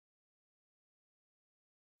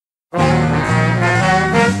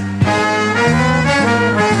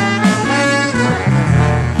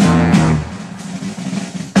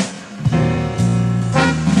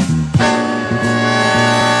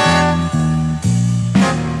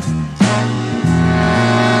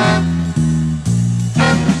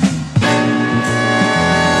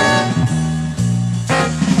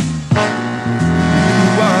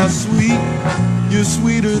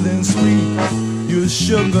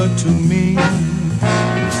sugar to me.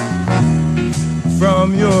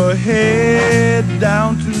 From your head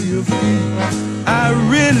down to your feet, I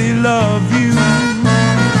really love you.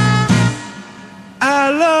 I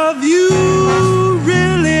love you,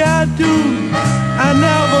 really I do. I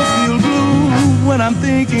never feel blue when I'm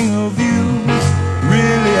thinking of you.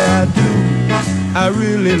 Really I do, I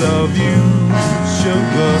really love you.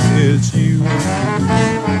 Sugar, it's you.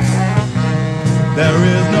 There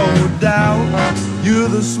is no doubt you're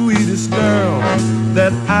the sweetest girl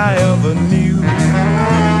that I ever knew.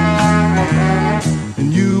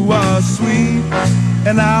 And you are sweet,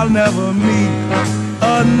 and I'll never meet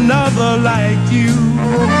another like you.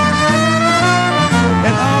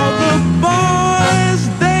 And all the boys,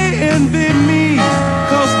 they envy me,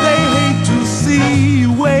 'cause they hate to see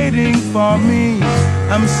you waiting for me.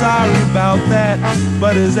 I'm sorry about that,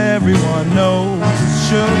 but as everyone knows,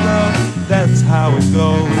 sugar, that's how it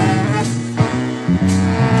goes.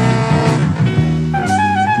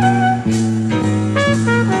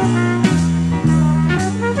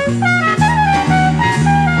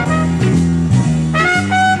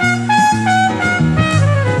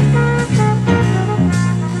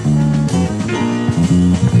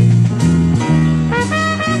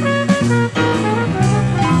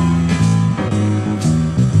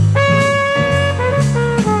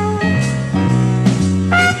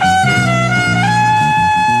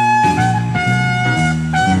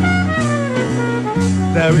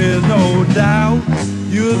 There is no doubt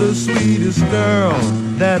you're the sweetest girl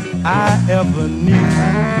that I ever knew.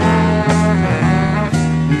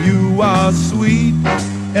 You are sweet,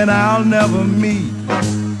 and I'll never meet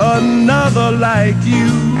another like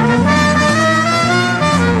you.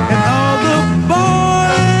 And all the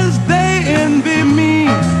boys, they envy me,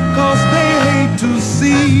 'cause they hate to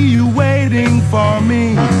see you waiting for me.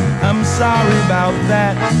 I'm sorry about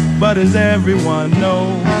that, but as everyone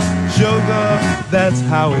knows, sugar, that's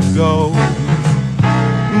how it goes.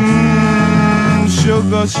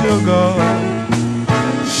 Sugar, sugar,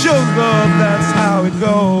 sugar, that's how it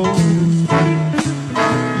goes.